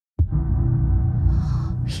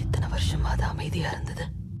அமைதியா இருந்தது.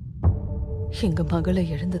 எங்க மகளை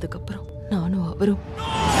எழுந்ததுக்கு அப்புறம் நானும் அவரும்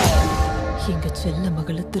எங்க செல்ல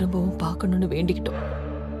மகளை திரும்பவும் பார்க்கணும்னு வேண்டிக்கிட்டோம்.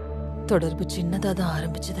 தொடர்பு சின்னதா தான்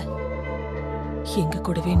ஆரம்பிச்சது. எங்க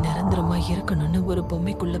கூடவே நிரந்தரமா இருக்கணும்னு ஒரு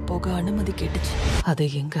பொம்மைக்குள்ள போக அனுமதி கேட்டுச்சு. அது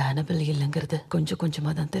எங்க அனபெல் இல்லைங்கிறது கொஞ்சம்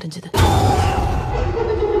கொஞ்சமா தான் தெரிஞ்சது.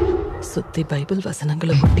 சுத்தி பைபிள்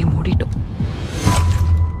வசனங்களை ஒட்டி மூடிட்டோம்.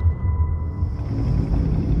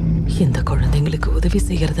 இந்த குழந்தைங்களுக்கு உதவி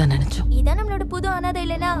செய்யறதா நினைச்சோம். இதான் நம்மளோட புது அனாதை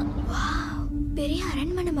இல்லனா? பெரிய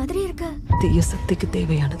அரண்மனை மாதிரி இருக்கு. தீய சக்திக்கு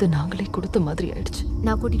தேவையானது நாங்களே கொடுத்த மாதிரி ஆயிடுச்சு.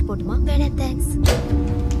 நான் கூட்டிட்டு போட்டுமா? வேணாம், தேங்க்ஸ்.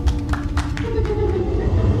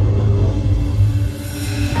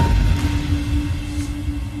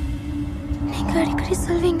 நீங்க அடிக்கடி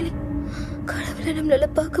சொல்வீங்களே, கடவுளை நம்மளால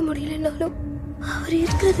பார்க்க முடியலனாலும் அவர்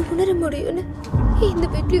இருக்கிறது உணர முடியும்னு. இந்த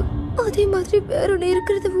வீட்லயும் அதே மாதிரி வேற ஒன்று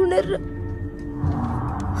இருக்கிறது உணர்ற.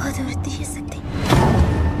 அது ஒரு தீய சக்தி.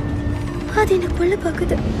 அது என்ன கொல்ல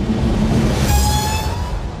பார்க்குது.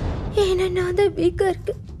 ஏன்னா நான் தான் வீக்கா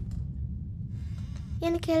இருக்கு.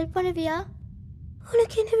 எனக்கு ஹெல்ப் பண்ணுவியா?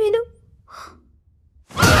 உனக்கு என்ன வேணும்?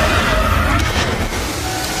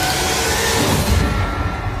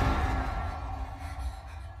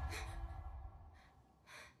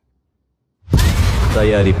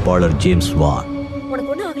 தயாரிப்பாளர் ஜேம்ஸ் வான்.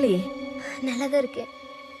 உனக்கு ஒன்றும் ஆகலையே? நல்லாதான் இருக்கேன்.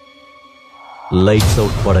 லைட்ஸ்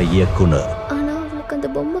அவுட் பட இயக்குனர். ஆனா அவளுக்கு அந்த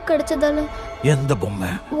பொம்மை கிடைச்சதால. எந்த பொம்மை?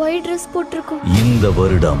 ஒயிட் ட்ரெஸ் போட்டிருக்கும். இந்த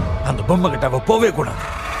வருடம் அந்த பொம்மை கிட்ட அவ போவே கூடாது.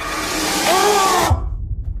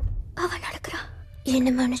 அவ நடக்கிறா.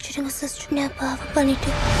 என்ன மன்னிச்சிடுங்க சிஸ்டர், நான் பாவம்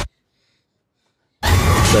பண்ணிட்டு.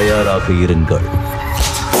 தயாராக இருங்கள்.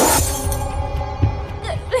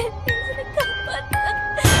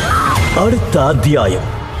 அடுத்த அத்தியாயம்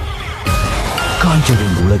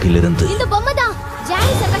காஞ்சரிங் உலகிலிருந்து. இந்த பொம்மை தான்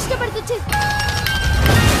ஜானிஸை கஷ்டப்படுத்துச்சு.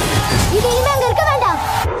 இது இனிமே அங்க இருக்க வேண்டாம்.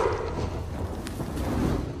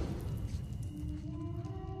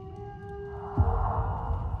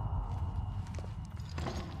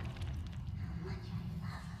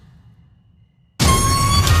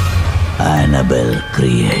 Annabelle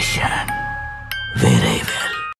creation விரைவில்.